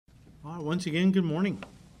All right, once again, good morning.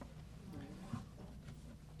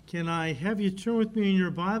 Can I have you turn with me in your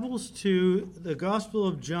Bibles to the Gospel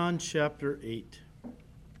of John, chapter 8.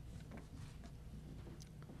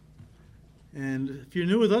 And if you're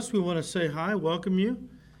new with us, we want to say hi, welcome you.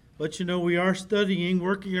 Let you know we are studying,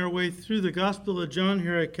 working our way through the Gospel of John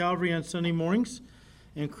here at Calvary on Sunday mornings.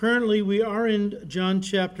 And currently we are in John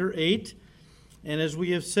chapter 8. And as we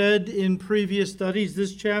have said in previous studies,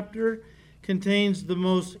 this chapter contains the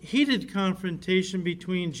most heated confrontation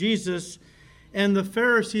between Jesus and the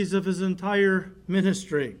Pharisees of his entire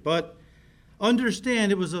ministry. But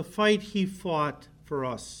understand, it was a fight he fought for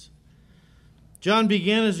us. John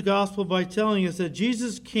began his gospel by telling us that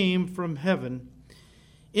Jesus came from heaven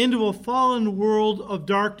into a fallen world of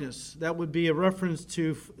darkness. That would be a reference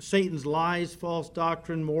to Satan's lies, false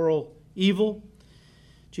doctrine, moral evil.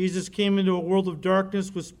 Jesus came into a world of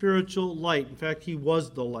darkness with spiritual light. In fact, he was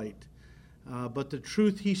the light. But the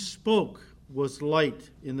truth he spoke was light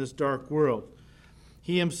in this dark world.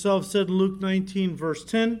 He himself said in Luke 19, verse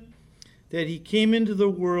 10, that he came into the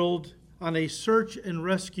world on a search and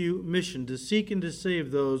rescue mission to seek and to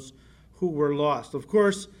save those who were lost. Of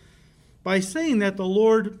course, by saying that, the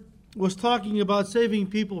Lord was talking about saving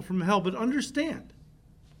people from hell. But understand,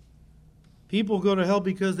 people go to hell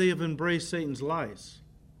because they have embraced Satan's lies.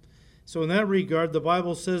 So in that regard, the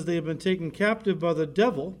Bible says they have been taken captive by the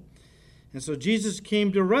devil. And so Jesus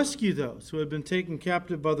came to rescue those who had been taken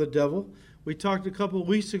captive by the devil. We talked a couple of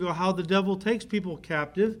weeks ago how the devil takes people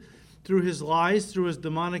captive through his lies, through his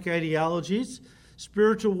demonic ideologies.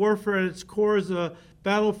 Spiritual warfare at its core is a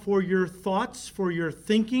battle for your thoughts, for your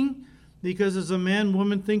thinking, because as a man,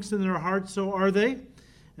 woman thinks in their heart, so are they. And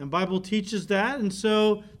the Bible teaches that. And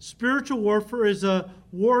so spiritual warfare is a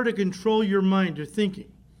war to control your mind, your thinking.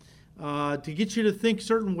 To get you to think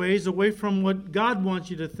certain ways away from what God wants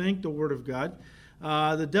you to think, the Word of God.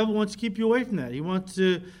 The devil wants to keep you away from that. He wants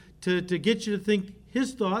to get you to think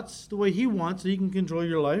his thoughts the way he wants so he can control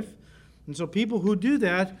your life. And so people who do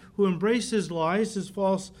that, who embrace his lies, his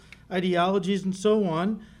false ideologies and so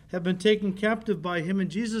on, have been taken captive by him. And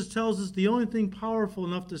Jesus tells us the only thing powerful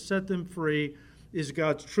enough to set them free is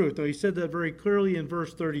God's truth. Now, he said that very clearly in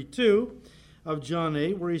verse 32 of John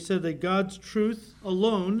 8, where he said that God's truth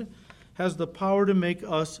alone has the power to make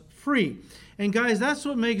us free. And guys, that's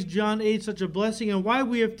what makes John 8 such a blessing and why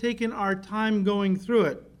we have taken our time going through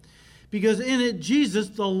it. Because in it, Jesus,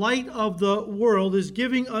 the light of the world, is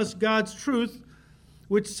giving us God's truth,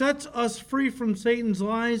 which sets us free from Satan's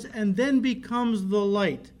lies and then becomes the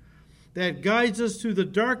light that guides us through the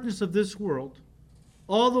darkness of this world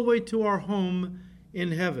all the way to our home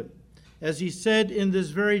in heaven. As he said in this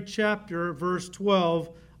very chapter, verse 12,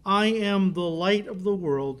 I am the light of the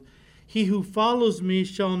world. He who follows me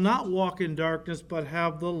shall not walk in darkness, but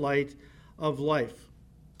have the light of life.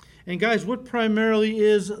 And guys, what primarily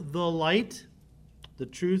is the light? The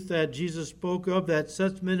truth that Jesus spoke of that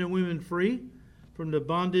sets men and women free from the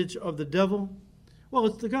bondage of the devil? Well,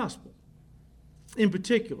 it's the gospel. In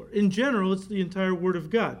particular. In general, it's the entire Word of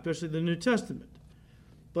God, especially the New Testament.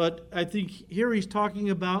 But I think here he's talking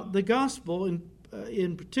about the gospel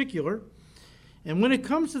in particular. And when it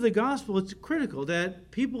comes to the gospel, it's critical that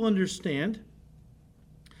people understand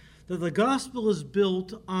that the gospel is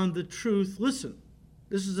built on the truth. Listen,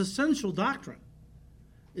 this is essential doctrine.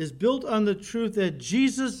 Is built on the truth that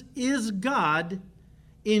Jesus is God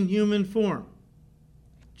in human form.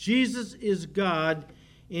 Jesus is God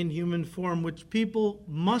in human form, which people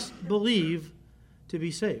must believe to be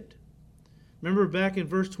saved. Remember back in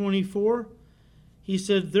verse 24? He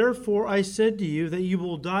said, therefore I said to you that you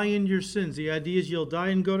will die in your sins. The idea is you'll die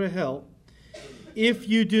and go to hell. If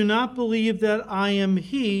you do not believe that I am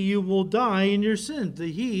he, you will die in your sins.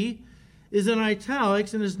 The he is in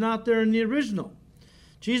italics and is not there in the original.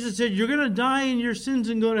 Jesus said, you're going to die in your sins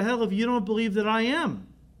and go to hell if you don't believe that I am.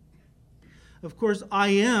 Of course, I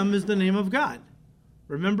am is the name of God.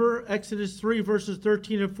 Remember Exodus 3, verses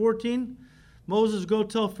 13 and 14? Moses, go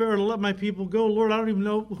tell Pharaoh to let my people go. Lord, I don't even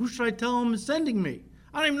know. Who should I tell him is sending me?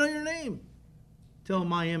 I don't even know your name. Tell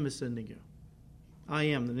him I am is sending you. I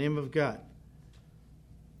am, the name of God.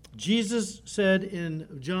 Jesus said in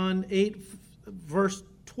John 8, verse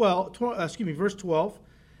 12.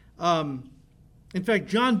 In fact,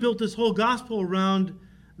 John built this whole gospel around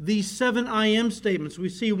these 7 I am statements. We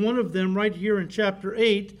see one of them right here in chapter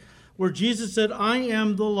 8, where Jesus said, I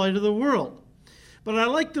am the light of the world. But I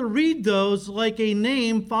like to read those like a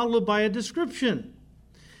name followed by a description.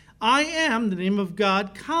 I am, the name of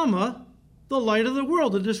God, comma, the light of the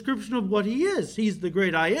world, a description of what he is. He's the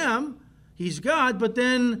great I am. He's God. But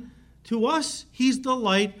then to us, he's the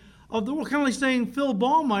light of the world. Kind of like saying Phil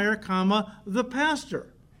Ballmeyer, comma, the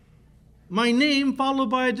pastor. my name followed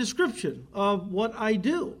by a description of what I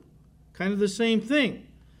do. Kind of the same thing.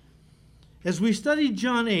 As we study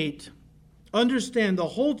John 8, understand the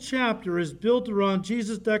whole chapter is built around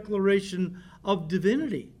Jesus' declaration of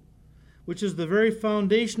divinity, which is the very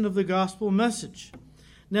foundation of the gospel message.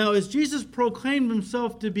 Now, as Jesus proclaimed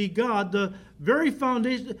himself to be God, the very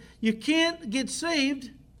foundation, you can't get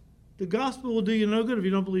saved. The gospel will do you no good if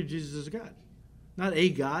you don't believe Jesus is God. Not a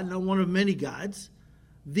God, not one of many gods.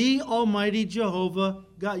 The Almighty Jehovah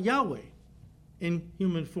God, Yahweh, in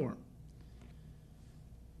human form.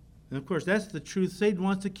 And of course, that's the truth Satan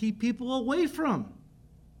wants to keep people away from.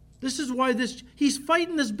 This is why he's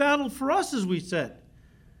fighting this battle for us, as we said.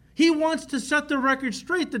 He wants to set the record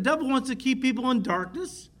straight. The devil wants to keep people in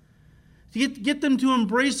darkness, to get them to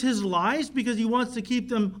embrace his lies because he wants to keep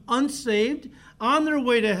them unsaved, on their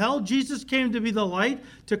way to hell. Jesus came to be the light,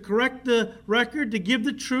 to correct the record, to give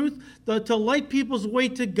the truth, to light people's way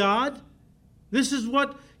to God. This is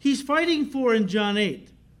what he's fighting for in John 8.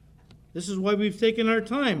 This is why we've taken our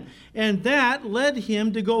time. And that led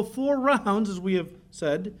him to go 4 rounds, as we have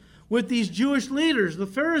said, with these Jewish leaders, the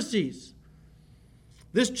Pharisees.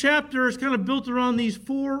 This chapter is kind of built around these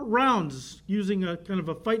 4 rounds, using a kind of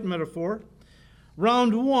a fight metaphor.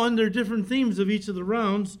 Round 1, there are different themes of each of the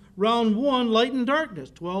rounds. Round 1, light and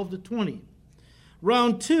darkness, 12 to 20.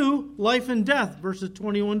 Round 2, life and death, verses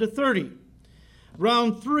 21 to 30.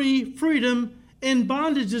 Round 3, freedom and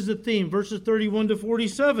bondage is the theme, verses 31 to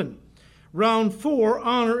 47. Round 4,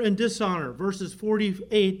 honor and dishonor, verses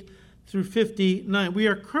 48 through 59. We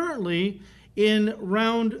are currently in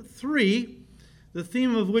round 3, the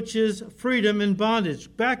theme of which is freedom and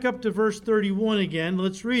bondage. Back up to verse 31 again.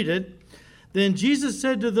 Let's read it. Then Jesus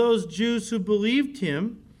said to those Jews who believed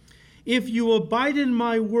him, "If you abide in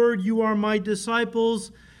my word, you are my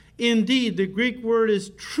disciples. Indeed," the Greek word is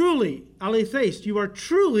truly, aletheis. You are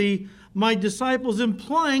truly my disciples,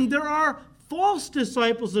 implying there are false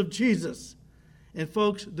disciples of Jesus. And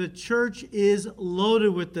folks, the church is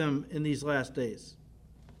loaded with them in these last days.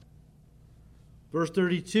 Verse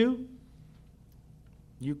 32,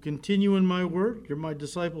 "You continue in my word, you're my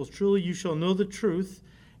disciples. Truly you shall know the truth,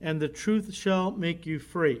 and the truth shall make you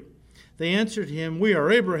free." They answered him, "We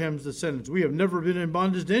are Abraham's descendants. We have never been in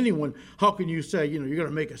bondage to anyone. How can you say, you're going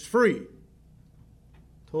to make us free?"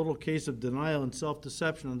 Total case of denial and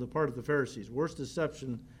self-deception on the part of the Pharisees. Worst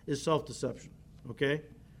deception is self-deception. Okay?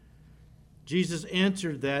 Jesus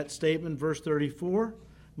answered that statement, verse 34,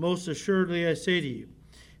 "Most assuredly I say to you,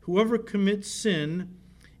 whoever commits sin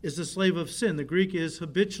is a slave of sin." The Greek is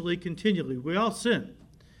habitually, continually. We all sin.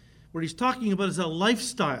 What he's talking about is a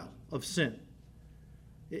lifestyle of sin.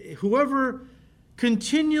 Whoever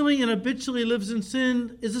continually and habitually lives in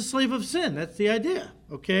sin is a slave of sin. That's the idea.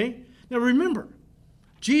 Okay? Now remember,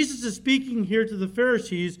 Jesus is speaking here to the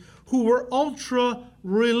Pharisees who were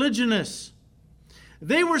ultra-religionists.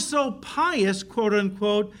 They were so pious, quote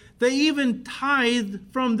unquote, they even tithed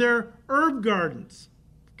from their herb gardens.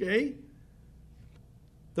 Okay?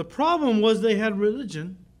 The problem was they had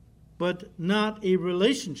religion, but not a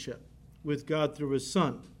relationship with God through his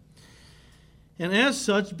Son. And as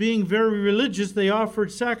such, being very religious, they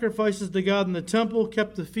offered sacrifices to God in the temple,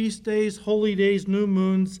 kept the feast days, holy days, new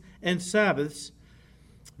moons, and Sabbaths.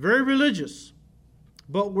 Very religious,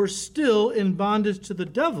 but were still in bondage to the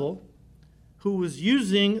devil, who was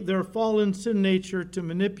using their fallen sin nature to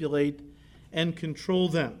manipulate and control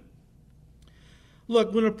them.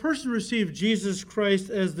 Look, when a person receives Jesus Christ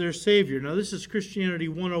as their Savior, now this is Christianity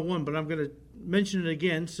 101, but I'm going to mention it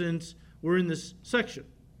again since we're in this section.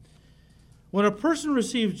 When a person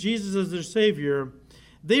receives Jesus as their Savior,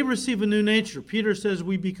 they receive a new nature. Peter says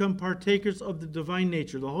we become partakers of the divine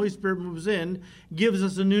nature. The Holy Spirit moves in, gives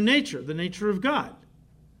us a new nature, the nature of God.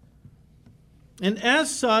 And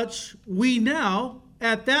as such, we now,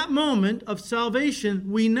 at that moment of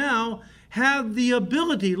salvation, we now have the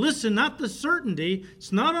ability, listen, not the certainty,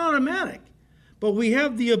 it's not automatic, but we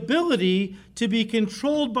have the ability to be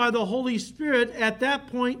controlled by the Holy Spirit at that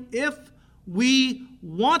point if we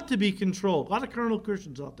want to be controlled. A lot of carnal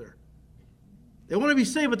Christians out there. They want to be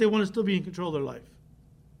saved, but they want to still be in control of their life.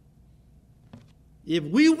 If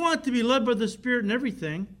we want to be led by the Spirit in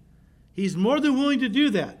everything, he's more than willing to do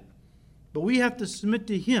that. But we have to submit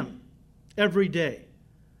to him every day.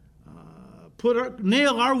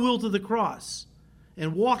 Nail our will to the cross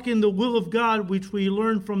and walk in the will of God, which we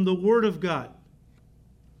learn from the Word of God.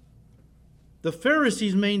 The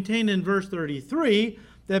Pharisees maintained in verse 33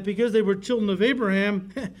 that because they were children of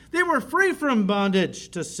Abraham, they were free from bondage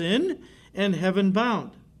to sin and heaven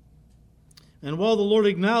bound. And while the Lord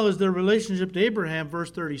acknowledged their relationship to Abraham,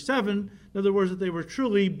 verse 37, in other words, that they were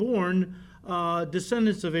truly born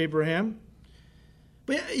descendants of Abraham.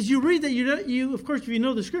 But as you read that, you of course, if you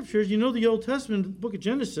know the scriptures, you know the Old Testament, the book of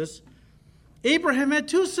Genesis, Abraham had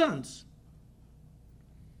two sons.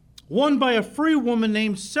 One by a free woman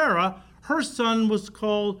named Sarah. Her son was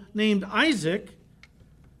named Isaac.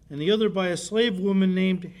 And the other by a slave woman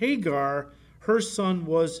named Hagar. Her son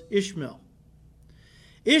was Ishmael.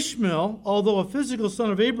 Ishmael, although a physical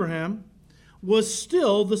son of Abraham, was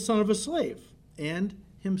still the son of a slave and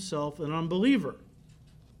himself an unbeliever.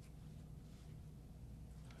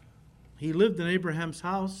 He lived in Abraham's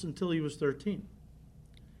house until he was 13.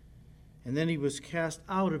 And then he was cast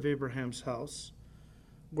out of Abraham's house,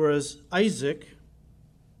 whereas Isaac,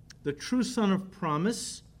 the true son of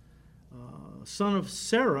promise, son of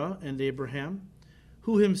Sarah and Abraham,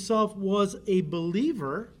 who himself was a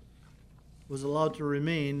believer, was allowed to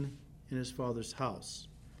remain in his father's house.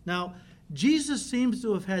 Now, Jesus seems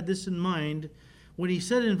to have had this in mind when he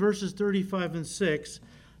said in verses 35 and 6,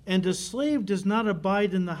 "And a slave does not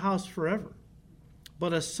abide in the house forever,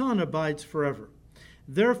 but a son abides forever.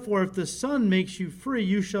 Therefore, if the Son makes you free,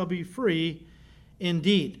 you shall be free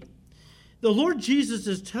indeed." The Lord Jesus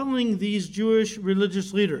is telling these Jewish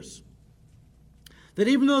religious leaders that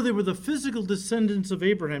even though they were the physical descendants of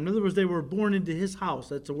Abraham, in other words, they were born into his house,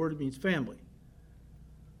 that's the word, it means family,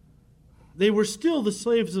 they were still the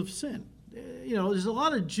slaves of sin. There's a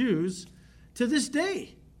lot of Jews to this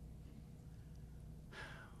day.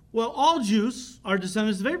 Well, all Jews are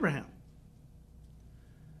descendants of Abraham.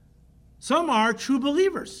 Some are true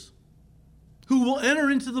believers who will enter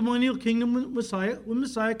into the millennial kingdom when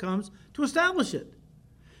Messiah comes to establish it.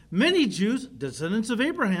 Many Jews, descendants of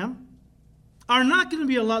Abraham, are not going to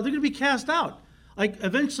be allowed. They're going to be cast out. Like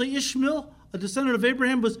eventually Ishmael, a descendant of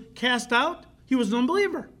Abraham, was cast out. He was an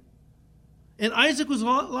unbeliever. And Isaac was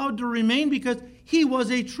allowed to remain because he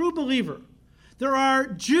was a true believer. There are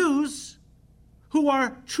Jews who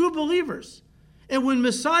are true believers. And when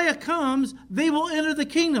Messiah comes, they will enter the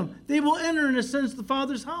kingdom. They will enter, in a sense, the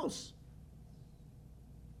Father's house.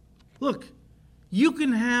 Look, you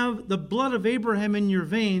can have the blood of Abraham in your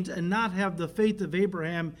veins and not have the faith of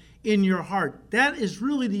Abraham in your heart. That is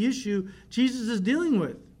really the issue Jesus is dealing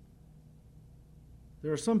with.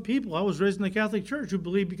 There are some people, I was raised in the Catholic Church, who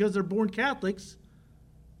believe because they're born Catholics,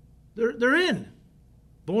 they're in.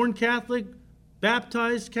 Born Catholic,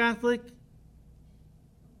 baptized Catholic,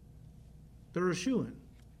 they're a shoo-in.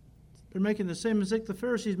 They're making the same mistake the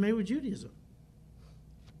Pharisees made with Judaism.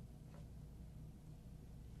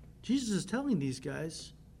 Jesus is telling these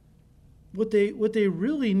guys what they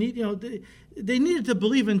really need. They needed to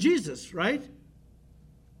believe in Jesus, right?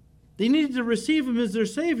 They needed to receive him as their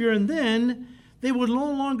Savior, and then they would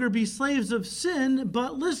no longer be slaves of sin,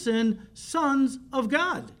 but listen, sons of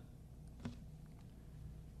God.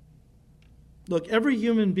 Look, every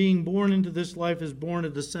human being born into this life is born a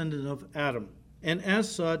descendant of Adam, and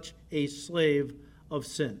as such, a slave of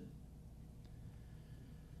sin.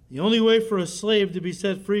 The only way for a slave to be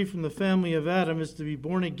set free from the family of Adam is to be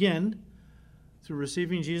born again through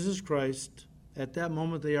receiving Jesus Christ. At that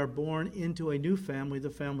moment, they are born into a new family, the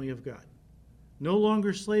family of God. No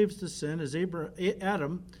longer slaves to sin, as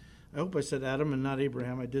Adam, I hope I said Adam and not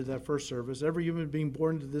Abraham, I did that first service. Every human being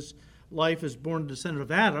born into this life is born a descendant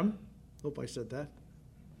of Adam. Hope I said that.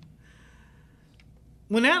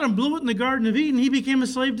 When Adam blew it in the Garden of Eden, he became a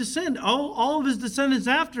slave to sin. All of his descendants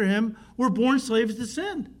after him were born slaves to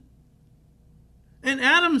sin. And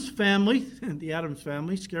Adam's family, the Adams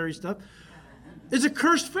family, scary stuff, is a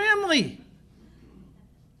cursed family.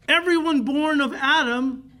 Everyone born of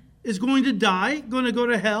Adam is going to die, going to go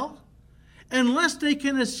to hell, unless they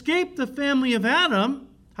can escape the family of Adam.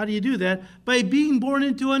 How do you do that? By being born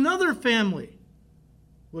into another family.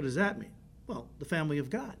 What does that mean? Well, the family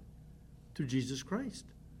of God, through Jesus Christ.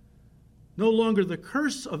 No longer the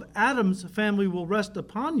curse of Adam's family will rest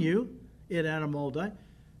upon you. In Adam all die.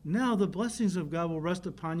 Now the blessings of God will rest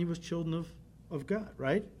upon you as children of God,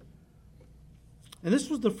 right? And this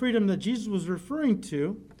was the freedom that Jesus was referring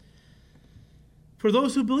to for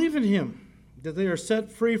those who believe in him, that they are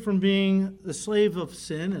set free from being the slave of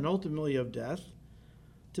sin and ultimately of death,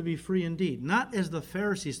 to be free indeed. Not as the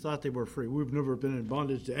Pharisees thought they were free. We've never been in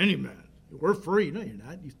bondage to any man. We're free. No, you're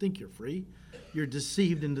not. You think you're free. You're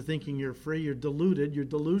deceived into thinking you're free. You're deluded. You're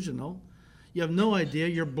delusional. You have no idea.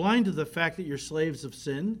 You're blind to the fact that you're slaves of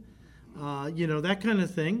sin. That kind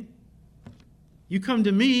of thing. You come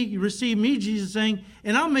to me, you receive me, Jesus saying,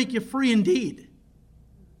 and I'll make you free indeed.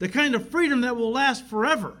 The kind of freedom that will last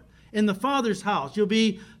forever in the Father's house. You'll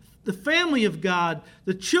be the family of God,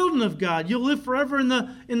 the children of God. You'll live forever in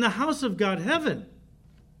the house of God, heaven.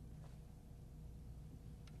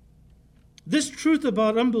 This truth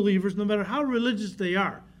about unbelievers, no matter how religious they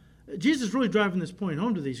are, Jesus is really driving this point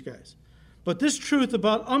home to these guys. But this truth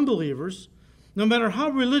about unbelievers, no matter how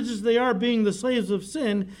religious they are, being the slaves of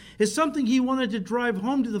sin, is something he wanted to drive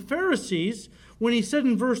home to the Pharisees when he said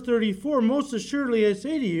in verse 34, "Most assuredly I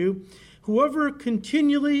say to you, whoever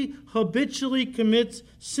continually, habitually commits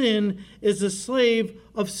sin is a slave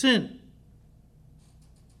of sin."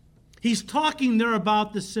 He's talking there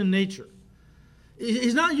about the sin nature.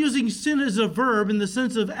 He's not using sin as a verb in the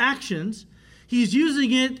sense of actions. He's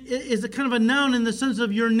using it as a kind of a noun in the sense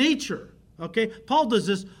of your nature. Okay? Paul does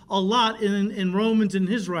this a lot in Romans in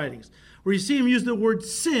his writings, where you see him use the word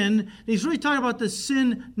sin. And he's really talking about the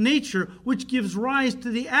sin nature, which gives rise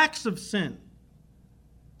to the acts of sin.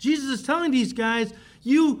 Jesus is telling these guys,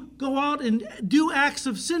 you go out and do acts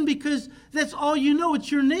of sin because that's all you know.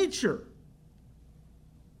 It's your nature.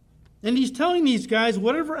 And he's telling these guys,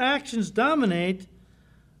 whatever actions dominate,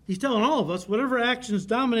 he's telling all of us, whatever actions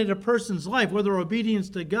dominate a person's life, whether obedience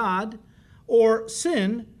to God or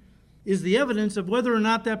sin, is the evidence of whether or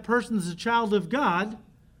not that person is a child of God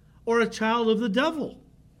or a child of the devil.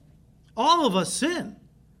 All of us sin.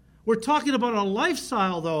 We're talking about a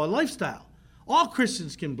lifestyle, though, a lifestyle. All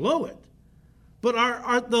Christians can blow it.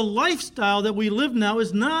 But the lifestyle that we live now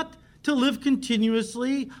is not to live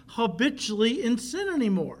continuously, habitually in sin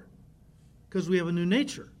anymore, because we have a new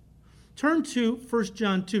nature. Turn to 1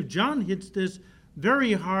 John 2. John hits this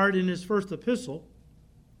very hard in his first epistle,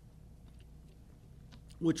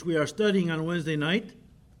 which we are studying on Wednesday night.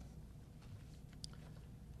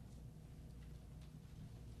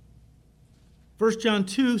 First John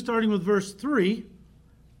 2, starting with verse 3.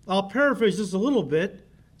 I'll paraphrase this a little bit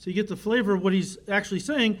so you get the flavor of what he's actually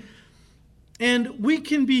saying. And we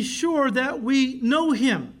can be sure that we know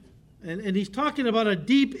him. And he's talking about a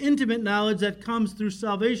deep, intimate knowledge that comes through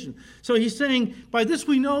salvation. So he's saying, by this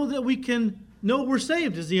we know that we can know we're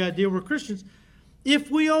saved, is the idea. We're Christians. If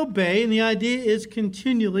we obey, and the idea is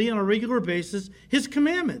continually, on a regular basis, his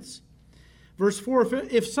commandments. Verse 4,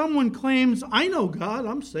 if someone claims, I know God,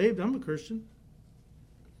 I'm saved, I'm a Christian,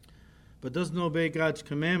 but doesn't obey God's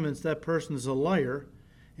commandments, that person is a liar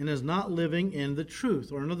and is not living in the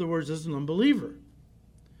truth. Or in other words, is an unbeliever.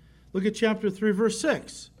 Look at chapter 3, verse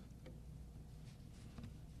 6.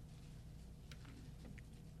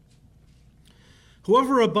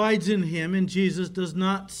 Whoever abides in him, in Jesus, does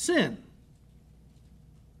not sin.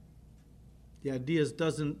 The idea is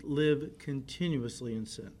doesn't live continuously in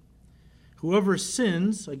sin. Whoever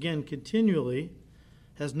sins, again, continually,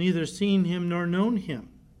 has neither seen him nor known him.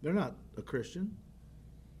 They're not a Christian.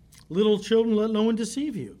 Little children, let no one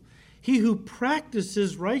deceive you. He who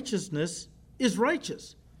practices righteousness is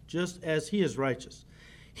righteous, just as he is righteous.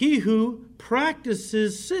 He who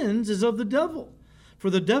practices sins is of the devil,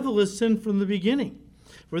 for the devil has sinned from the beginning.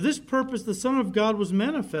 For this purpose the Son of God was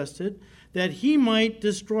manifested, that he might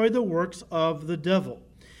destroy the works of the devil.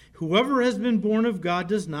 Whoever has been born of God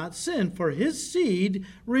does not sin, for his seed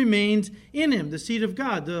remains in him. The seed of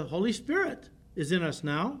God, the Holy Spirit, is in us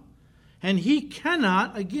now. And he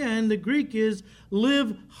cannot, again, the Greek is,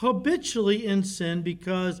 live habitually in sin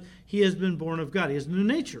because he has been born of God. He has a new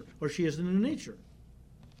nature, or she has a new nature.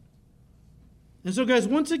 And so, guys,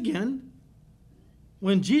 once again,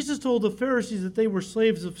 when Jesus told the Pharisees that they were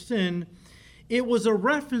slaves of sin, it was a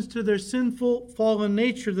reference to their sinful, fallen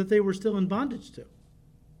nature that they were still in bondage to.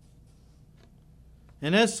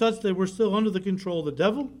 And as such, they were still under the control of the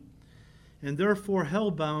devil, and therefore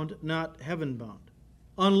hell-bound, not heaven-bound,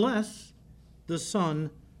 unless the Son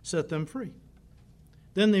set them free.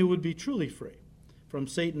 Then they would be truly free from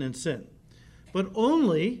Satan and sin. But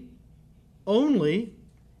only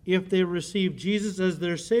if they receive Jesus as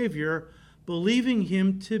their Savior, believing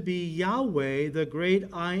him to be Yahweh, the great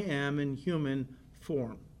I am in human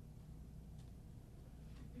form.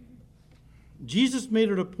 Jesus made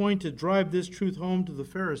it a point to drive this truth home to the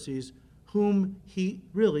Pharisees, whom he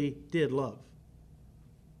really did love.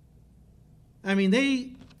 I mean,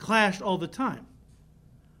 they clashed all the time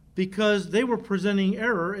because they were presenting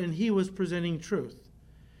error and he was presenting truth.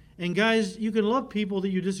 And guys, you can love people that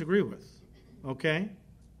you disagree with, okay?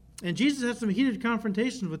 And Jesus had some heated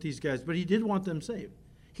confrontations with these guys, but he did want them saved.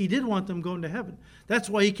 He did want them going to heaven. That's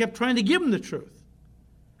why he kept trying to give them the truth.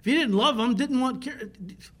 If he didn't love them,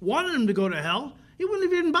 wanted them to go to hell, he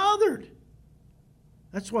wouldn't have even bothered.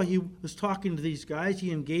 That's why he was talking to these guys.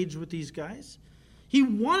 He engaged with these guys. He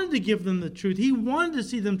wanted to give them the truth. He wanted to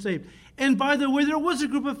see them saved. And by the way, there was a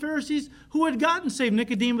group of Pharisees who had gotten saved.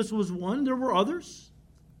 Nicodemus was one. There were others.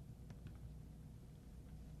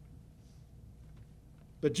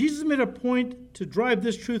 But Jesus made a point to drive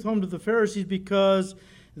this truth home to the Pharisees because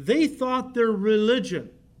they thought their religion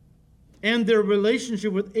and their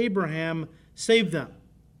relationship with Abraham saved them.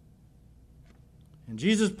 And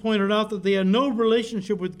Jesus pointed out that they had no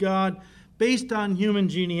relationship with God based on human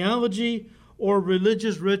genealogy or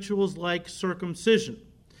religious rituals like circumcision.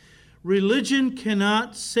 Religion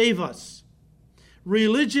cannot save us.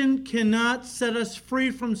 Religion cannot set us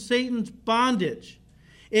free from Satan's bondage.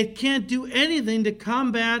 It can't do anything to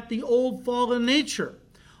combat the old fallen nature.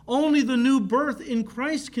 Only the new birth in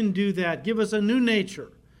Christ can do that, give us a new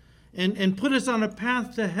nature, and put us on a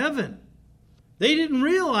path to heaven. They didn't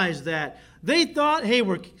realize that. They thought, hey,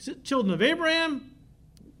 we're children of Abraham,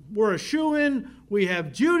 we're a shoo-in, we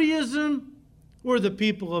have Judaism, we're the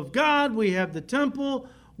people of God, we have the temple,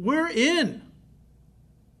 we're in.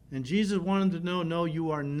 And Jesus wanted to know, no, you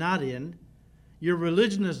are not in. Your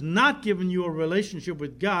religion has not given you a relationship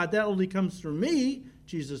with God. That only comes through me,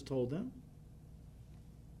 Jesus told them.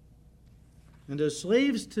 And as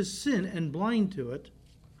slaves to sin and blind to it,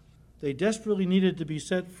 they desperately needed to be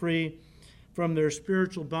set free from their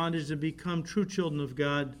spiritual bondage and become true children of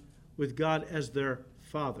God, with God as their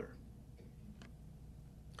Father.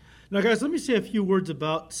 Now, guys, let me say a few words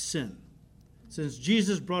about sin, since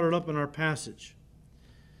Jesus brought it up in our passage.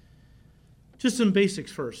 Just some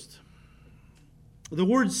basics first. The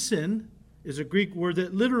word sin is a Greek word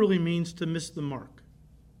that literally means to miss the mark.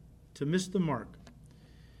 To miss the mark.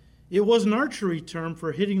 It was an archery term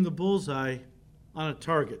for hitting the bullseye on a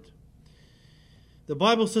target. The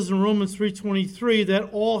Bible says in Romans 3:23 that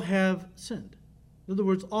all have sinned. In other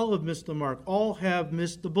words, all have missed the mark. All have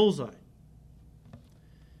missed the bullseye.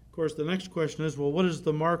 Of course, the next question is, well, what does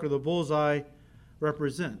the mark or the bullseye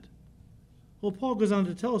represent? Well, Paul goes on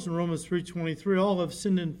to tell us in Romans 3:23, all have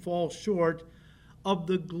sinned and fall short of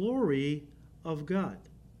the glory of God.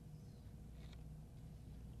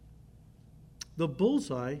 The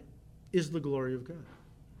bullseye is the glory of God.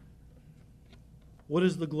 What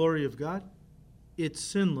is the glory of God? It's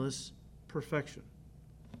sinless perfection,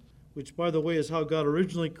 which, by the way, is how God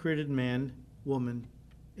originally created man, woman,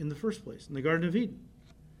 in the first place, in the Garden of Eden.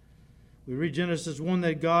 We read Genesis 1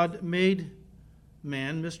 that God made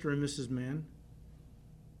man, Mr. and Mrs. Man,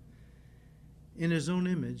 in his own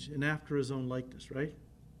image and after his own likeness, right?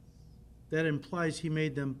 That implies he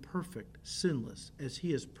made them perfect, sinless, as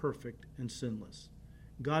he is perfect and sinless.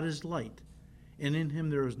 God is light, and in him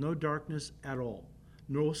there is no darkness at all.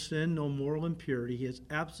 No sin, no moral impurity. He is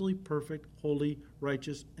absolutely perfect, holy,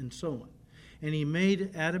 righteous, and so on. And he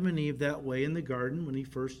made Adam and Eve that way in the garden when he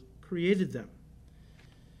first created them.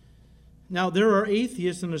 Now, there are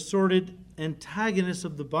atheists and assorted antagonists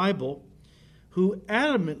of the Bible who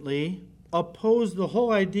adamantly oppose the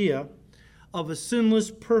whole idea of a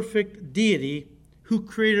sinless, perfect deity who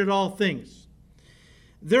created all things.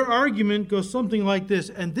 Their argument goes something like this,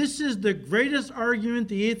 and this is the greatest argument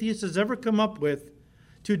the atheist has ever come up with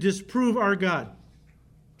to disprove our God.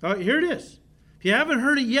 Here it is. If you haven't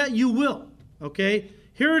heard it yet, you will. Okay?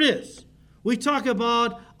 Here it is. We talk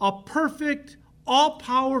about a perfect,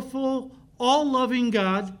 all-powerful, all-loving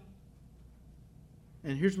God.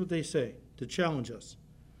 And here's what they say to challenge us.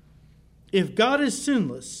 If God is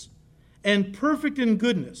sinless and perfect in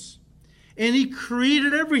goodness, and he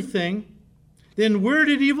created everything, then where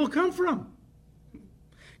did evil come from?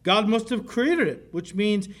 God must have created it, which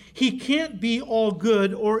means he can't be all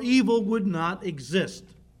good or evil would not exist.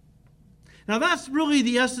 Now that's really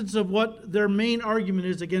the essence of what their main argument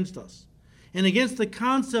is against us, and against the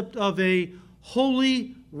concept of a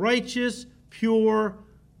holy, righteous, pure,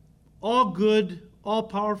 all good, all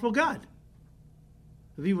powerful God.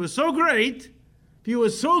 If he was so great, if he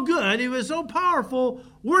was so good, he was so powerful,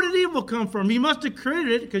 where did evil come from? He must have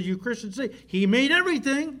created it, because you Christians say he made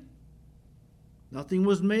everything. Nothing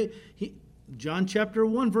was made. John chapter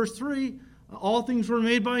 1, verse 3, all things were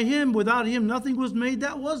made by him. Without him, nothing was made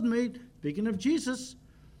that was made. Speaking of Jesus.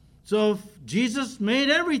 So if Jesus made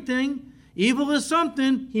everything, evil is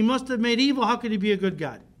something. He must have made evil. How could he be a good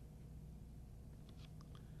God?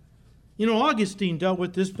 You know, Augustine dealt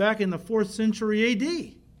with this back in the 4th century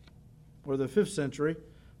A.D., or the 5th century,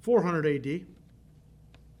 400 A.D.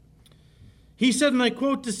 He said, and I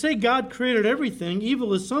quote, to say God created everything,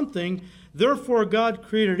 evil is something, therefore God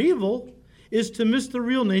created evil, is to miss the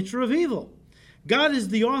real nature of evil. God is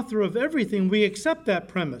the author of everything. We accept that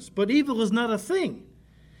premise. But evil is not a thing.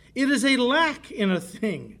 It is a lack in a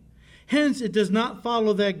thing. Hence, it does not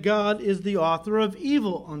follow that God is the author of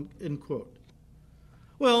evil, end quote.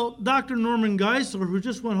 Well, Dr. Norman Geisler, who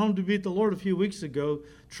just went home to be with the Lord a few weeks ago,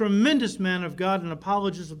 tremendous man of God and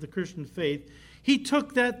apologist of the Christian faith, he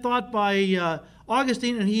took that thought by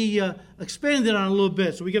Augustine and he expanded on it a little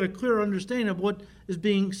bit so we get a clearer understanding of what is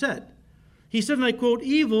being said. He said, and I quote,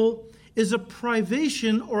 evil is a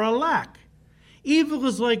privation or a lack. Evil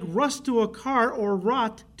is like rust to a car or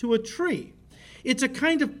rot to a tree. It's a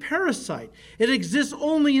kind of parasite. It exists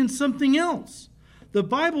only in something else. The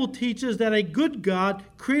Bible teaches that a good God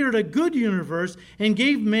created a good universe and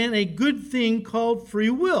gave man a good thing called free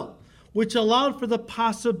will, which allowed for the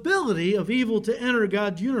possibility of evil to enter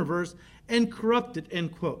God's universe and corrupt it,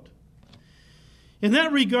 end quote. In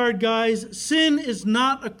that regard, guys, sin is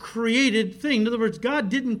not a created thing. In other words, God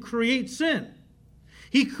didn't create sin.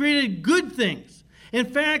 He created good things. In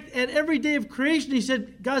fact, at every day of creation, he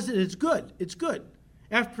said, God said, it's good. It's good.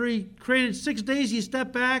 After he created 6 days, he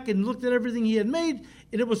stepped back and looked at everything he had made,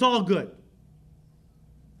 and it was all good.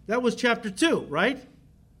 That was chapter 2, right?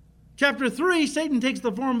 Chapter 3, Satan takes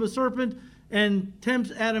the form of a serpent and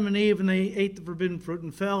tempts Adam and Eve, and they ate the forbidden fruit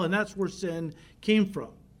and fell, and that's where sin came from.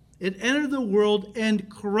 It entered the world and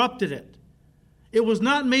corrupted it. It was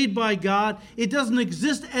not made by God. It doesn't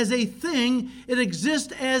exist as a thing. It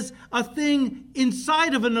exists as a thing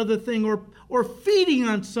inside of another thing or feeding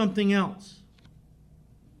on something else.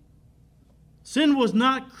 Sin was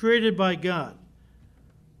not created by God.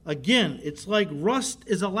 Again, it's like rust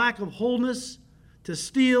is a lack of wholeness to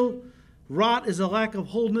steel. Rot is a lack of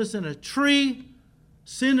wholeness in a tree.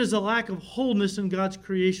 Sin is a lack of wholeness in God's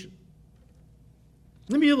creation.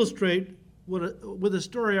 Let me illustrate with a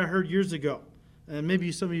story I heard years ago. And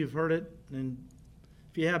maybe some of you have heard it, and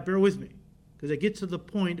if you have, bear with me, because it gets to the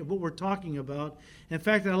point of what we're talking about. In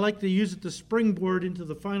fact, I like to use it to springboard into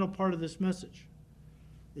the final part of this message.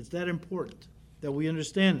 It's that important that we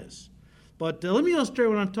understand this. But let me illustrate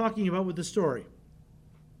what I'm talking about with the story.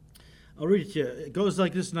 I'll read it to you. It goes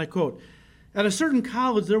like this, and I quote, "At a certain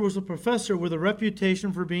college, there was a professor with a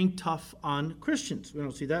reputation for being tough on Christians." We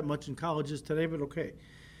don't see that much in colleges today, but okay.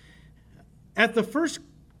 At the first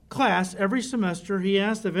class every semester, he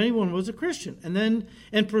asked if anyone was a Christian,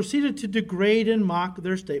 and proceeded to degrade and mock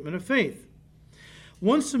their statement of faith.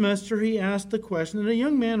 One semester, he asked the question, and a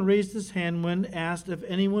young man raised his hand when asked if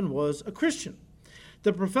anyone was a Christian.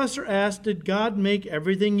 The professor asked, "Did God make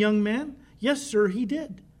everything, young man?" "Yes, sir, he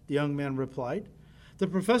did," the young man replied. The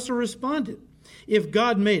professor responded, "If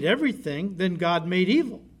God made everything, then God made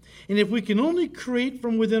evil. And if we can only create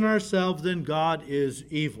from within ourselves, then God is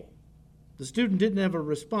evil." The student didn't have a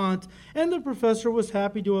response, and the professor was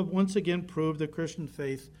happy to have once again proved the Christian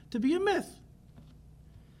faith to be a myth.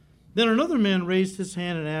 Then another man raised his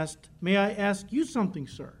hand and asked, "May I ask you something,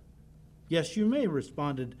 sir?" "Yes, you may,"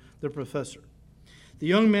 responded the professor. The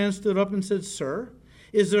young man stood up and said, "Sir,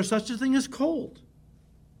 is there such a thing as cold?"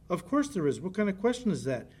 "Of course there is. What kind of question is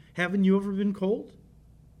that? Haven't you ever been cold?"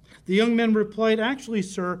 The young man replied, "Actually,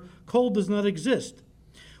 sir, cold does not exist.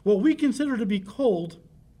 What we consider to be cold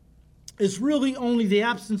is really only the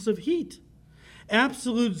absence of heat.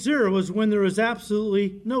 Absolute zero is when there is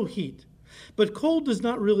absolutely no heat. But cold does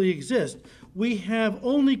not really exist. We have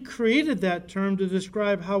only created that term to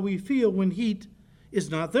describe how we feel when heat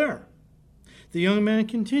is not there." The young man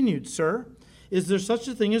continued, "Sir, is there such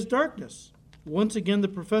a thing as darkness?" Once again, the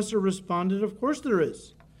professor responded, "Of course there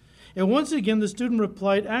is." And once again, the student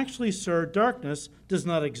replied, "Actually, sir, darkness does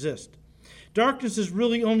not exist. Darkness is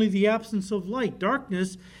really only the absence of light.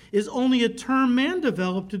 Darkness is only a term man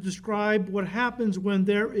developed to describe what happens when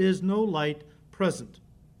there is no light present."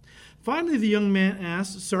 Finally, the young man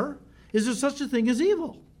asked, "Sir, is there such a thing as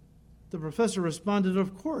evil?" The professor responded,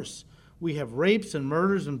 "Of course. We have rapes and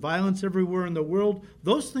murders and violence everywhere in the world.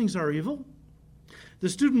 Those things are evil." The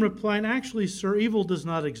student replied, "Actually, sir, evil does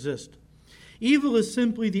not exist. Evil is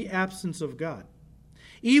simply the absence of God.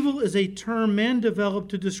 Evil is a term man developed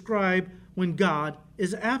to describe when God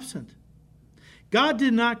is absent. God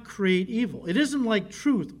did not create evil. It isn't like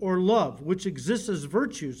truth or love, which exists as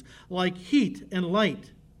virtues like heat and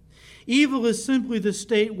light. Evil is simply the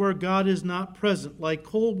state where God is not present, like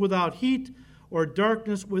cold without heat or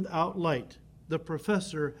darkness without light." The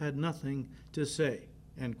professor had nothing to say,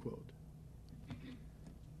 end quote.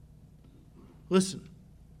 Listen,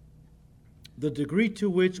 the degree to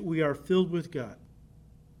which we are filled with God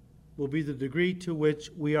will be the degree to which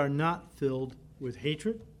we are not filled with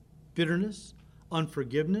hatred, bitterness,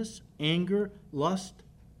 unforgiveness, anger, lust,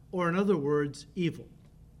 or in other words, evil.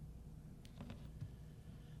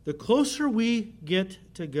 The closer we get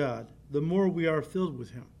to God, the more we are filled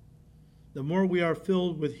with Him. The more we are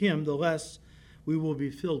filled with Him, the less we will be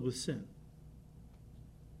filled with sin.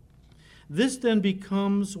 This then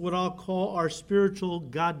becomes what I'll call our spiritual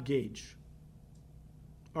God gauge.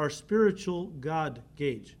 Our spiritual God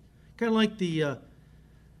gauge. Kind of like the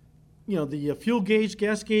fuel gauge,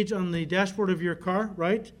 gas gauge on the dashboard of your car,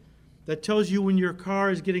 right? That tells you when your car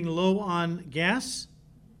is getting low on gas.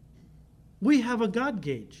 We have a God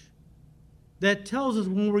gauge. that tells us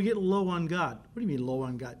when we're getting low on God. What do you mean low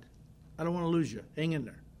on God? I don't want to lose you. Hang in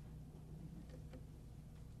there.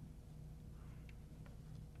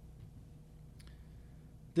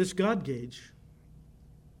 This God gauge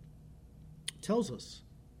tells us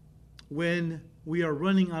when we are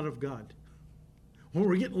running out of God, when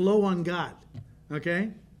we're getting low on God,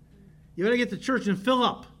 okay? You better get to church and fill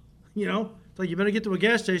up, you know? It's like you better get to a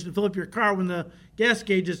gas station and fill up your car when the gas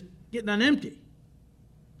gauge is getting on empty.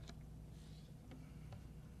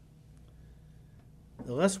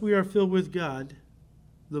 The less we are filled with God,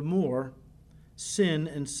 the more sin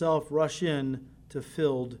and self rush in to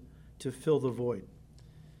fill the void.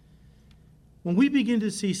 When we begin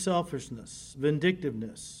to see selfishness,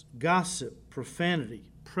 vindictiveness, gossip, profanity,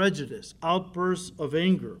 prejudice, outbursts of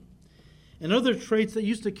anger, and other traits that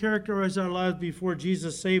used to characterize our lives before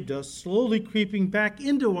Jesus saved us, slowly creeping back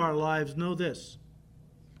into our lives, know this.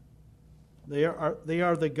 They are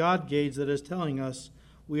the God gauge that is telling us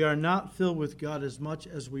we are not filled with God as much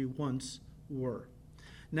as we once were.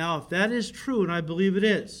 Now, if that is true, and I believe it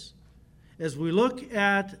is, as we look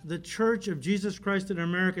at the Church of Jesus Christ in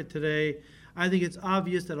America today, I think it's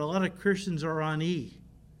obvious that a lot of Christians are on E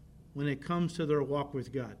when it comes to their walk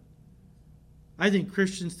with God. I think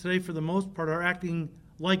Christians today, for the most part, are acting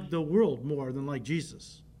like the world more than like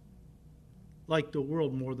Jesus. Like the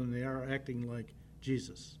world more than they are acting like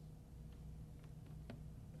Jesus.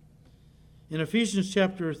 In Ephesians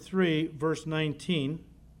chapter 3, verse 19,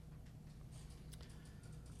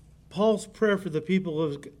 Paul's prayer for the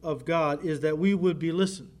people of God is that we would be,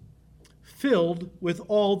 listen, filled with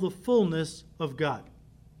all the fullness of God.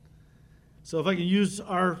 So if I can use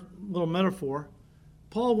our little metaphor,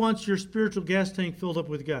 Paul wants your spiritual gas tank filled up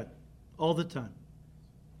with God all the time.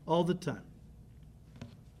 All the time.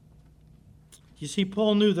 You see,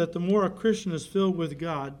 Paul knew that the more a Christian is filled with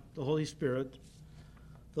God, the Holy Spirit,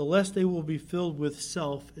 the less they will be filled with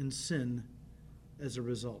self and sin as a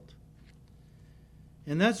result.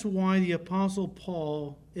 And that's why the Apostle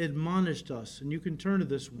Paul admonished us, and you can turn to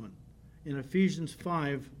this one, in Ephesians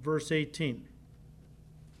 5, verse 18.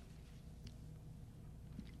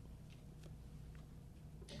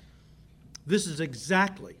 This is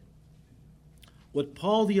exactly what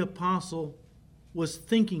Paul the Apostle was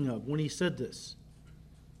thinking of when he said this.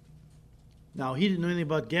 Now, he didn't know anything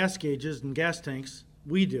about gas gauges and gas tanks.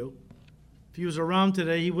 We do. If he was around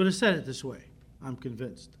today, he would have said it this way, I'm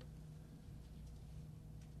convinced.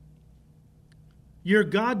 Your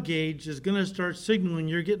God gauge is going to start signaling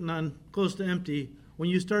you're getting on close to empty when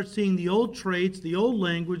you start seeing the old traits, the old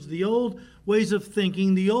language, the old ways of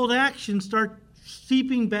thinking, the old actions start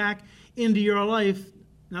seeping back into your life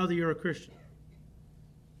now that you're a Christian.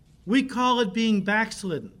 We call it being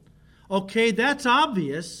backslidden. Okay, that's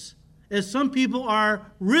obvious, as some people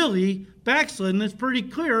are really backslidden. It's pretty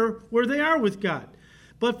clear where they are with God.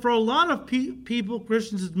 But for a lot of people,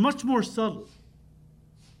 Christians, it's much more subtle.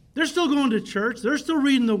 They're still going to church. They're still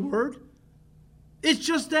reading the Word. It's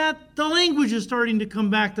just that the language is starting to come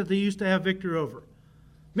back that they used to have victory over.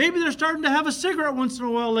 Maybe they're starting to have a cigarette once in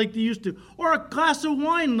a while like they used to, or a glass of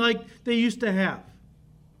wine like they used to have.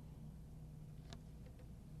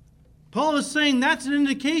 Paul is saying that's an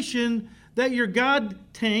indication that your God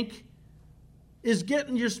tank is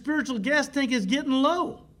getting, your spiritual gas tank is getting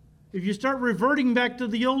low if you start reverting back to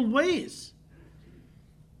the old ways.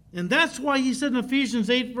 And that's why he said in Ephesians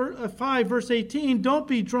 5, verse 18, don't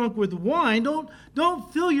be drunk with wine.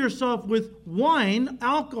 Don't fill yourself with wine,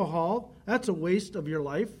 alcohol. That's a waste of your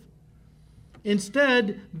life.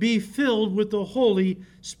 Instead, be filled with the Holy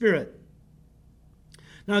Spirit.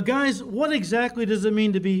 Now, guys, what exactly does it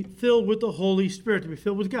mean to be filled with the Holy Spirit, to be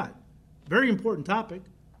filled with God? Very important topic.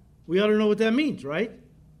 We ought to know what that means, right?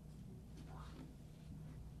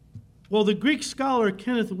 Well, the Greek scholar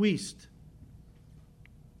Kenneth Wuest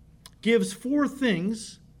gives 4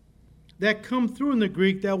 things that come through in the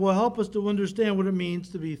Greek that will help us to understand what it means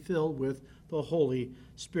to be filled with the Holy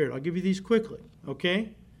Spirit. I'll give you these quickly, okay?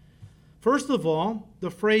 First of all, the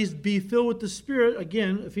phrase be filled with the Spirit,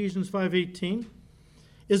 again, Ephesians 5:18,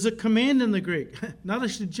 is a command in the Greek, not a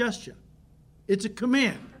suggestion. It's a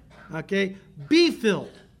command, okay? Be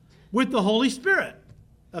filled with the Holy Spirit,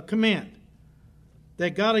 a command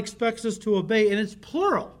that God expects us to obey, and it's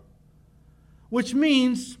plural, which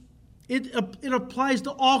means it applies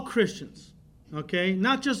to all Christians, okay?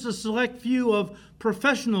 Not just a select few of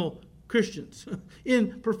professional Christians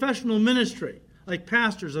in professional ministry, like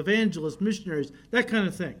pastors, evangelists, missionaries, that kind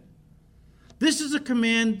of thing. This is a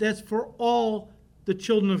command that's for all the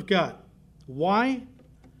children of God. Why?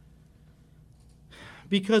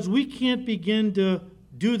 Because we can't begin to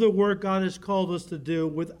do the work God has called us to do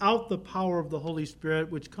without the power of the Holy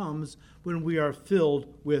Spirit, which comes when we are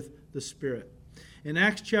filled with the Spirit. In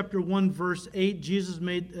Acts chapter 1, verse 8, Jesus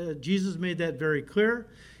made that very clear.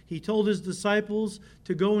 He told his disciples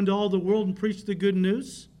to go into all the world and preach the good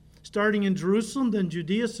news, starting in Jerusalem, then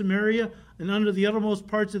Judea, Samaria, and under the uttermost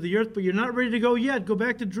parts of the earth. But you're not ready to go yet. Go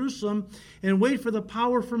back to Jerusalem and wait for the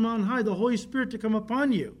power from on high, the Holy Spirit, to come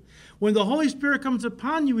upon you. When the Holy Spirit comes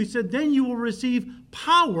upon you, he said, then you will receive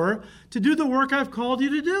power to do the work I've called you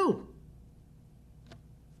to do.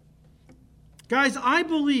 Guys, I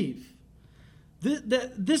believe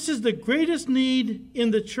that this is the greatest need in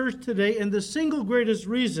the church today, and the single greatest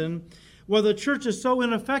reason why the church is so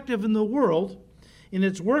ineffective in the world in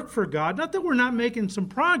its work for God. Not that we're not making some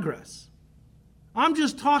progress. I'm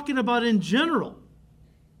just talking about in general.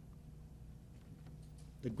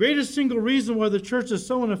 The greatest single reason why the church is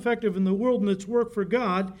so ineffective in the world in its work for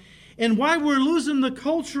God, and why we're losing the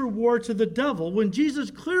culture war to the devil, when Jesus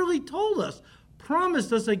clearly told us,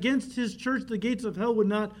 promised us against his church the gates of hell would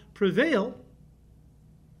not prevail,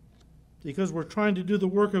 because we're trying to do the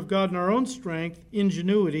work of God in our own strength,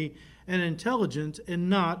 ingenuity, and intelligence, and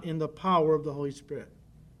not in the power of the Holy Spirit.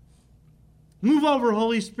 Move over,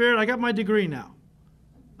 Holy Spirit. I got my degree now.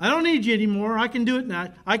 I don't need you anymore. I can do it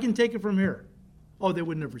now. I can take it from here. Oh, they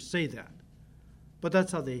would never say that. But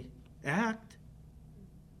that's how they act.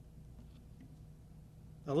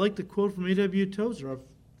 I like the quote from A.W. Tozer. I've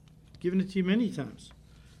given it to you many times.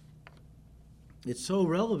 It's so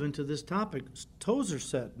relevant to this topic. Tozer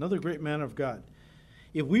said, another great man of God,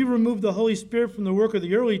 if we remove the Holy Spirit from the work of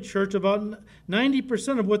the early church, about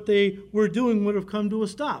 90% of what they were doing would have come to a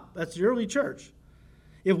stop. That's the early church.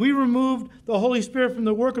 If we removed the Holy Spirit from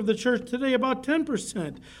the work of the church today, about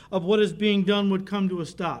 10% of what is being done would come to a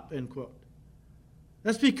stop, end quote.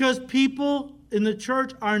 That's because people in the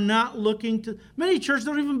church are not looking to, many churches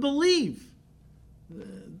don't even believe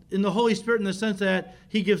in the Holy Spirit in the sense that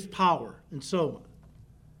he gives power and so on.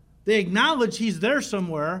 They acknowledge he's there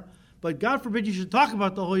somewhere, but God forbid you should talk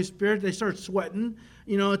about the Holy Spirit. They start sweating.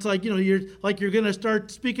 It's like, you're going to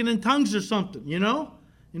start speaking in tongues or something,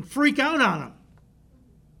 and freak out on him.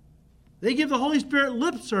 They give the Holy Spirit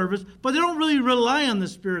lip service, but they don't really rely on the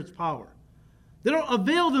Spirit's power. They don't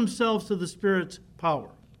avail themselves to the Spirit's power.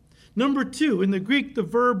 Number 2, in the Greek, the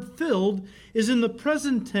verb filled is in the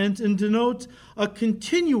present tense and denotes a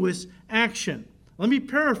continuous action. Let me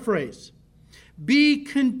paraphrase. Be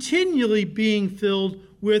continually being filled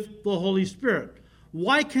with the Holy Spirit.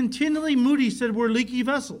 Why continually? Moody said we're leaky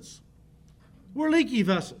vessels. We're leaky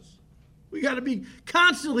vessels. We got to be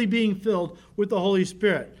constantly being filled with the Holy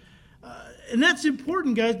Spirit. And that's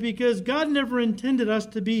important, guys, because God never intended us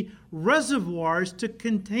to be reservoirs to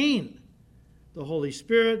contain the Holy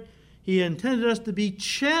Spirit. He intended us to be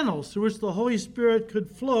channels through which the Holy Spirit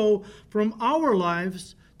could flow from our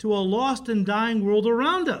lives to a lost and dying world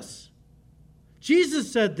around us.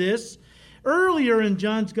 Jesus said this earlier in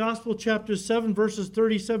John's Gospel, chapter 7, verses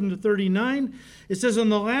 37 to 39. It says, on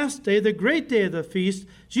the last day, the great day of the feast,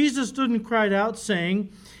 Jesus stood and cried out,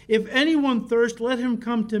 saying, if anyone thirst, let him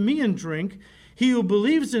come to me and drink. He who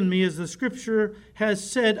believes in me, as the scripture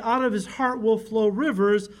has said, out of his heart will flow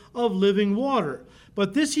rivers of living water.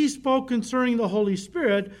 But this he spoke concerning the Holy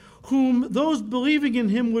Spirit, whom those believing in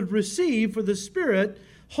him would receive, for the Spirit,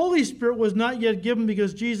 Holy Spirit, was not yet given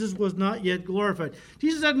because Jesus was not yet glorified.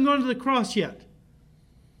 Jesus hadn't gone to the cross yet.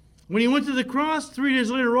 When he went to the cross, 3 days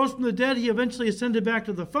later rose from the dead, he eventually ascended back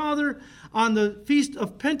to the Father. On the Feast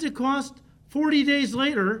of Pentecost, 40 days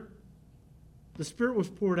later, the Spirit was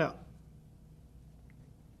poured out.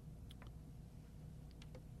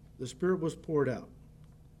 The Spirit was poured out.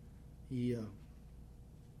 He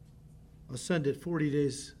ascended 40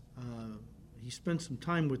 days. He spent some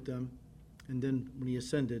time with them. And then when he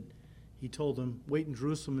ascended, he told them, wait in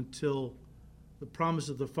Jerusalem until the promise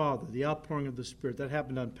of the Father, the outpouring of the Spirit. That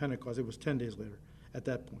happened on Pentecost. It was 10 days later at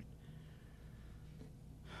that point.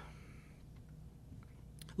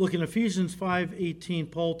 Look, in Ephesians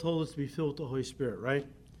 5:18, Paul told us to be filled with the Holy Spirit, right?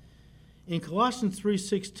 In Colossians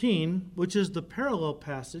 3:16, which is the parallel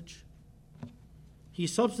passage, he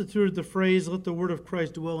substituted the phrase, let the word of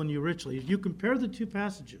Christ dwell in you richly. If you compare the two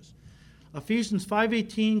passages, Ephesians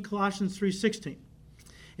 5:18, Colossians 3:16.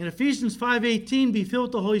 In Ephesians 5:18, be filled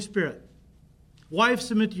with the Holy Spirit. Wives,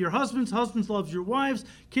 submit to your husbands. Husbands, love your wives.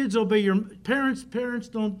 Kids, obey your parents. Parents,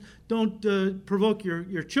 don't provoke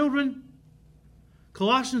your children.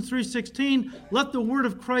 Colossians 3:16, let the word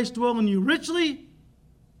of Christ dwell in you richly.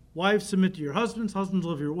 Wives, submit to your husbands. Husbands,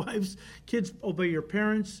 love your wives. Kids, obey your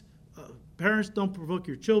parents. Parents, don't provoke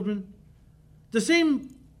your children. The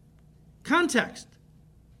same context.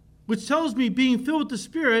 which tells me being filled with the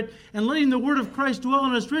Spirit and letting the Word of Christ dwell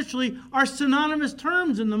in us richly are synonymous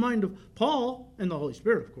terms in the mind of Paul and the Holy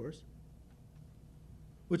Spirit, of course.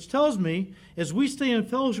 Which tells me, as we stay in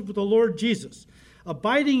fellowship with the Lord Jesus,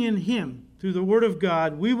 abiding in Him through the Word of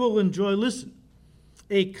God, we will enjoy, listen,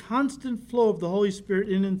 a constant flow of the Holy Spirit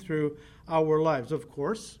in and through our lives. Of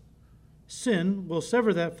course, sin will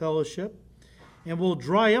sever that fellowship and will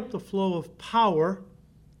dry up the flow of power,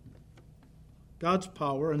 God's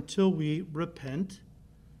power, until we repent.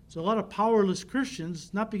 So a lot of powerless Christians,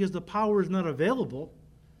 not because the power is not available,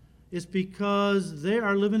 it's because they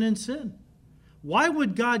are living in sin. Why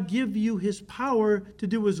would God give you His power to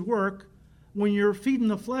do His work when you're feeding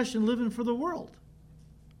the flesh and living for the world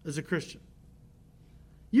as a Christian?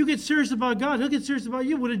 You get serious about God, He'll get serious about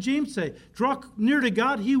you. What did James say? Draw near to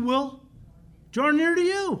God, He will draw near to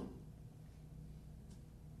you.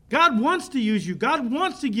 God wants to use you. God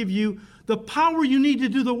wants to give you the power you need to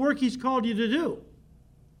do the work He's called you to do.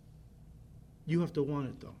 You have to want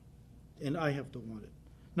it, though. And I have to want it.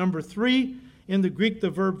 Number 3, in the Greek, the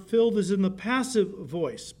verb filled is in the passive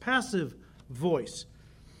voice,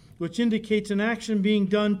 which indicates an action being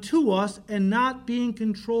done to us and not being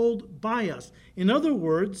controlled by us. In other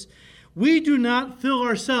words, we do not fill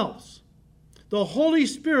ourselves. The Holy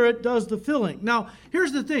Spirit does the filling. Now,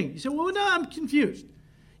 here's the thing. You say, well, no, I'm confused.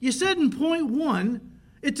 You said in point 1,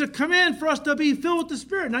 it's a command for us to be filled with the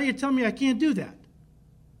Spirit. Now you're telling me I can't do that.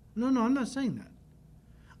 No, I'm not saying that.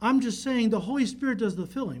 I'm just saying the Holy Spirit does the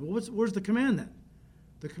filling. Well, where's the command then?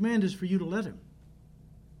 The command is for you to let Him.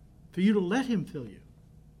 For you to let Him fill you.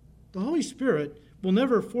 The Holy Spirit will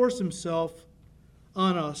never force Himself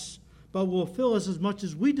on us, but will fill us as much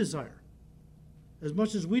as we desire. As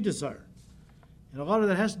much as we desire. And a lot of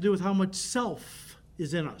that has to do with how much self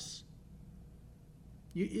is in us.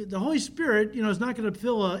 The Holy Spirit, is not going to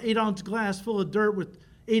fill an 8-ounce glass full of dirt with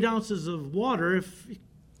 8 ounces of water. If you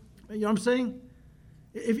know what I'm saying?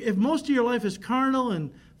 If most of your life is carnal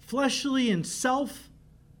and fleshly and self,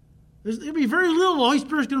 there'll be very little the Holy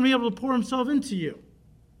Spirit's going to be able to pour Himself into you.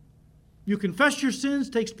 You confess your sins,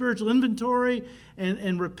 take spiritual inventory,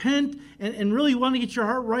 and repent, and really want to get your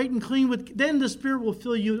heart right and clean. Then the Spirit will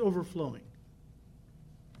fill you overflowing.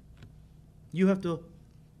 You have to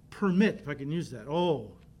permit, if I can use that.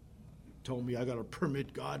 Oh, told me I got to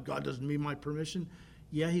permit God. God doesn't need my permission.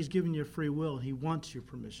 Yeah, He's given you free will. He wants your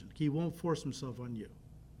permission. He won't force Himself on you.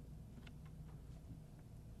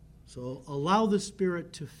 So allow the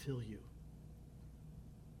Spirit to fill you.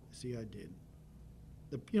 See, I did.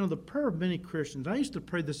 The prayer of many Christians, I used to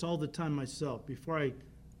pray this all the time myself before I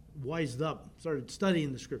wised up, started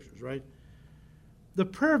studying the Scriptures, right? The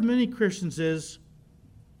prayer of many Christians is,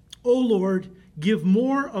 "O Lord, give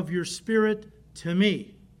more of your Spirit to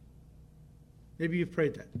me." Maybe you've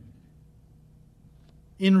prayed that.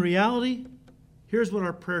 In reality, here's what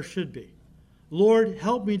our prayer should be. Lord,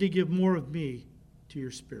 help me to give more of me to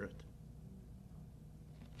your Spirit.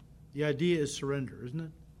 The idea is surrender, isn't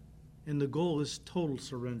it? And the goal is total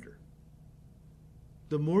surrender.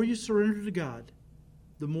 The more you surrender to God,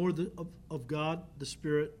 the more of God, the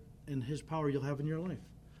Spirit, and His power you'll have in your life.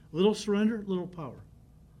 Little surrender, little power.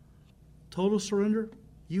 Total surrender,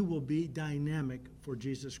 you will be dynamic for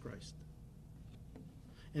Jesus Christ.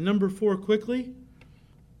 And number 4, quickly,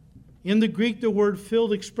 in the Greek, the word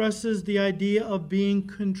filled expresses the idea of being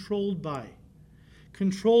controlled by.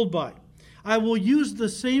 Controlled by. I will use the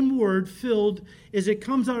same word, filled, as it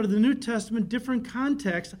comes out of the New Testament, different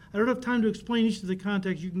contexts. I don't have time to explain each of the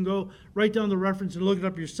contexts. You can go write down the reference and look it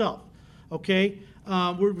up yourself. Okay?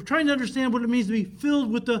 We're trying to understand what it means to be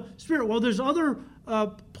filled with the Spirit. Well, there's other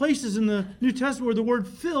places in the New Testament where the word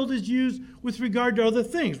filled is used with regard to other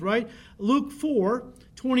things, right? Luke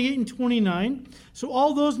 4:28 and 29. So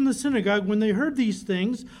all those in the synagogue, when they heard these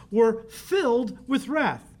things, were filled with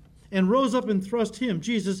wrath, and rose up and thrust him,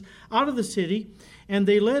 Jesus, out of the city, and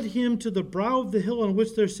they led him to the brow of the hill on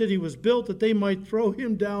which their city was built, that they might throw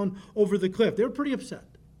him down over the cliff. They were pretty upset.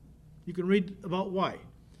 You can read about why.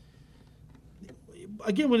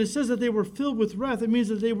 Again, when it says that they were filled with wrath, it means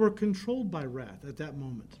that they were controlled by wrath at that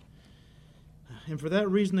moment. And for that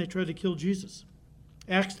reason, they tried to kill Jesus.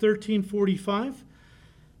 Acts 13:45.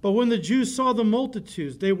 But when the Jews saw the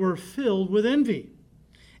multitudes, they were filled with envy.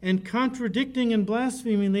 And contradicting and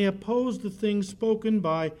blaspheming, they opposed the things spoken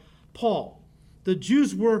by Paul. The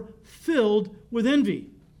Jews were filled with envy,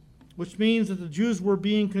 which means that the Jews were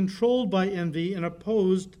being controlled by envy and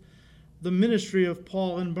opposed the ministry of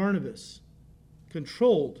Paul and Barnabas.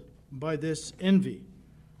 Controlled by this envy,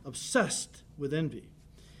 obsessed with envy.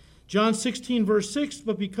 John 16, verse 6,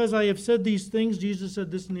 but because I have said these things, Jesus said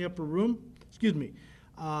this in the upper room,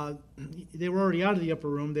 They were already out of the upper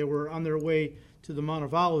room. They were on their way to the Mount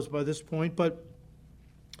of Olives by this point, but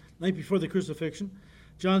night before the crucifixion.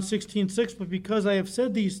 John 16:6, but because I have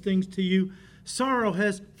said these things to you, sorrow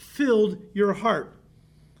has filled your heart.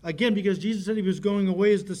 Again, because Jesus said he was going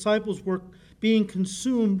away, his disciples were being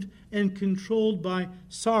consumed and controlled by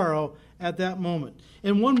sorrow at that moment.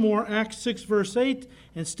 And one more, Acts 6, verse 8,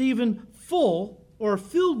 and Stephen, full or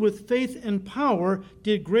filled with faith and power,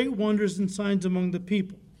 did great wonders and signs among the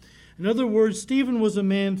people. In other words, Stephen was a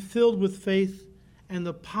man filled with faith and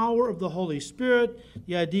the power of the Holy Spirit.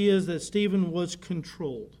 The idea is that Stephen was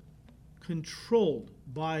controlled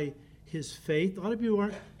by his faith. A lot of people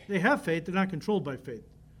they have faith, they're not controlled by faith.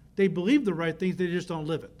 They believe the right things, they just don't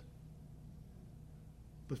live it.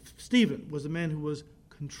 But Stephen was a man who was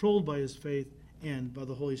controlled by his faith and by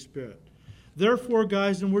the Holy Spirit. Therefore,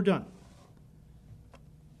 guys, and we're done,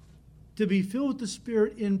 to be filled with the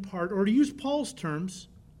Spirit in part, or to use Paul's terms,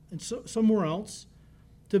 and somewhere else,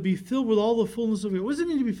 to be filled with all the fullness of God. What does it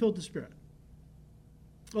mean to be filled with the Spirit?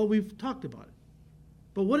 Well, we've talked about it.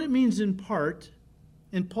 But what it means in part,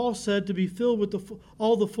 and Paul said to be filled with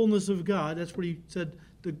all the fullness of God, that's what he said,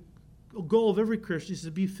 the goal of every Christian is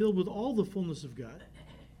to be filled with all the fullness of God,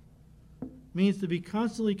 means to be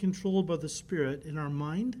constantly controlled by the Spirit in our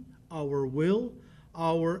mind, our will,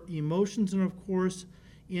 our emotions, and of course,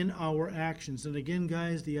 in our actions. And again,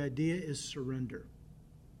 guys, the idea is surrender.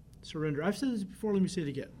 Surrender. I've said this before, let me say it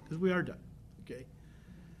again, because we are done. Okay?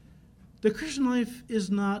 The Christian life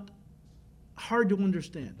is not hard to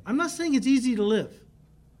understand. I'm not saying it's easy to live.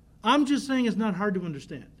 I'm just saying it's not hard to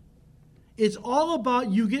understand. It's all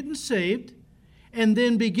about you getting saved and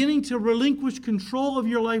then beginning to relinquish control of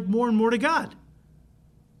your life more and more to God.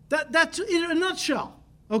 That's in a nutshell,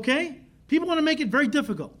 okay? People want to make it very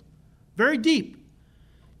difficult, very deep.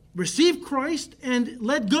 Receive Christ and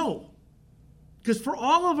let go. Because for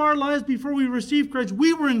all of our lives before we received Christ,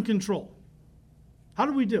 we were in control. How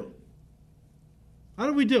did we do? How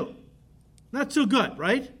did we do? Not so good,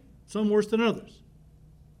 right? Some worse than others.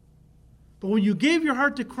 But when you gave your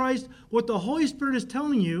heart to Christ, what the Holy Spirit is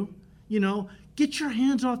telling you, get your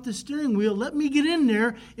hands off the steering wheel. Let me get in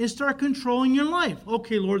there and start controlling your life.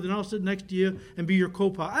 Okay, Lord, then I'll sit next to you and be your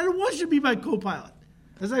co-pilot. I don't want you to be my co-pilot.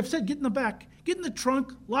 As I've said, get in the back. Get in the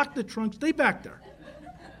trunk. Lock the trunk. Stay back there.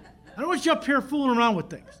 I don't want you up here fooling around with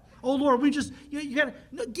things. Oh, Lord, you got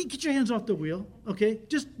to get your hands off the wheel, okay?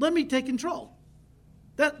 Just let me take control.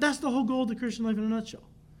 That's the whole goal of the Christian life in a nutshell.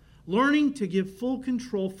 Learning to give full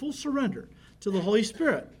control, full surrender to the Holy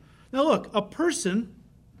Spirit. Now, look, a person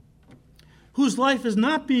whose life is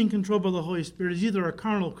not being controlled by the Holy Spirit is either a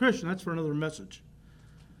carnal Christian, that's for another message,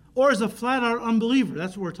 or is a flat-out unbeliever.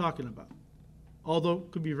 That's what we're talking about, although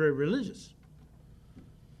it could be very religious.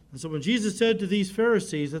 And so when Jesus said to these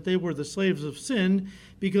Pharisees that they were the slaves of sin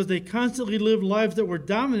because they constantly lived lives that were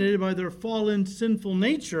dominated by their fallen, sinful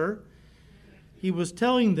nature, he was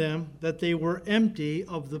telling them that they were empty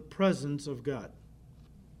of the presence of God.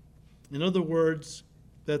 In other words,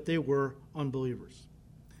 that they were unbelievers.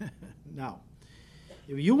 Now,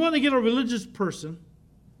 if you want to get a religious person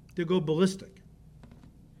to go ballistic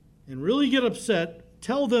and really get upset,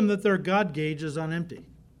 tell them that their God gauge is on empty.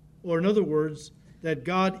 Or in other words, that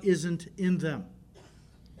God isn't in them.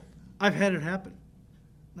 I've had it happen.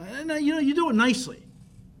 Now, you do it nicely,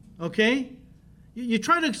 okay? You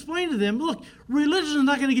try to explain to them, look, religion is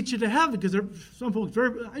not going to get you to heaven because some folks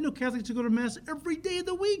I know Catholics who go to Mass every day of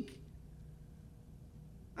the week.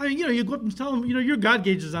 I mean, you go up and tell them, your God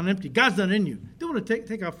gauge is on empty. God's not in you. They want to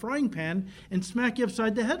take a frying pan and smack you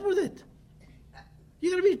upside the head with it.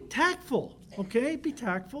 You got to be tactful, okay? Be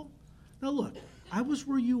tactful. Now, look. I was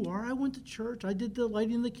where you are. I went to church. I did the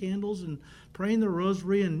lighting the candles and praying the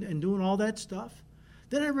rosary and doing all that stuff.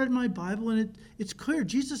 Then I read my Bible, and it's clear.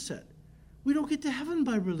 Jesus said, we don't get to heaven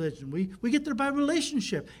by religion. We get there by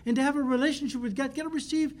relationship. And to have a relationship with God, got to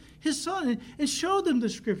receive his Son and show them the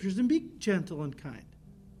Scriptures and be gentle and kind.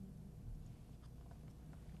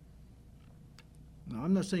 Now,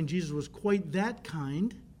 I'm not saying Jesus was quite that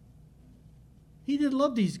kind. He did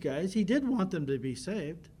love these guys. He did want them to be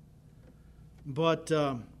saved. But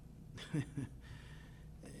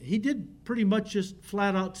he did pretty much just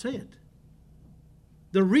flat out say it.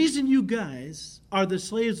 The reason you guys are the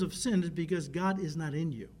slaves of sin is because God is not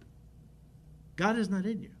in you. God is not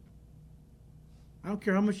in you. I don't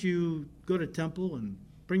care how much you go to temple and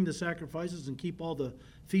bring the sacrifices and keep all the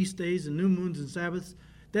feast days and new moons and Sabbaths.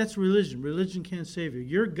 That's religion. Religion can't save you.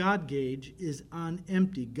 Your God gauge is on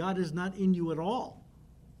empty. God is not in you at all.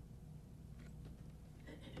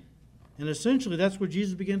 And essentially, that's what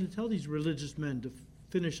Jesus began to tell these religious men to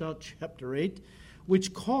finish out chapter 8.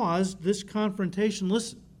 which caused this confrontation,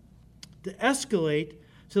 listen, to escalate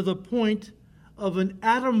to the point of an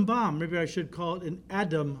atom bomb. Maybe I should call it an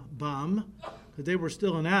Adam bomb, because they were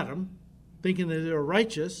still in Adam, thinking that they were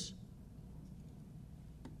righteous.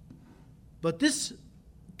 But this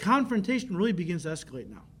confrontation really begins to escalate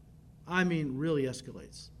now. I mean, really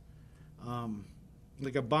escalates.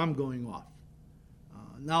 Like a bomb going off.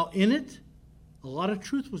 Now, in it, a lot of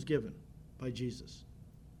truth was given by Jesus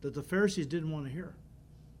that the Pharisees didn't want to hear.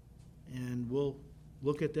 And we'll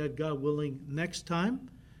look at that, God willing, next time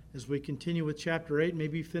as we continue with chapter 8.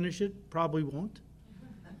 Maybe finish it. Probably won't.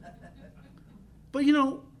 But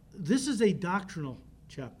this is a doctrinal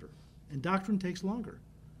chapter, and doctrine takes longer.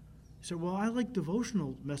 You say, well, I like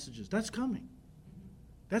devotional messages. That's coming.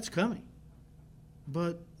 That's coming.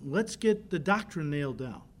 But let's get the doctrine nailed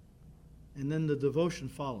down, and then the devotion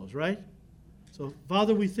follows, right? So,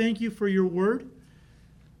 Father, we thank you for your word.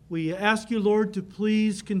 We ask you, Lord, to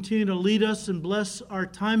please continue to lead us and bless our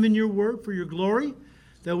time in your word for your glory,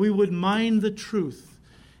 that we would mine the truth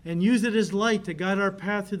and use it as light to guide our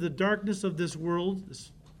path through the darkness of this world,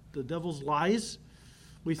 the devil's lies.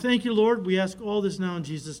 We thank you, Lord. We ask all this now in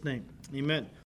Jesus' name. Amen.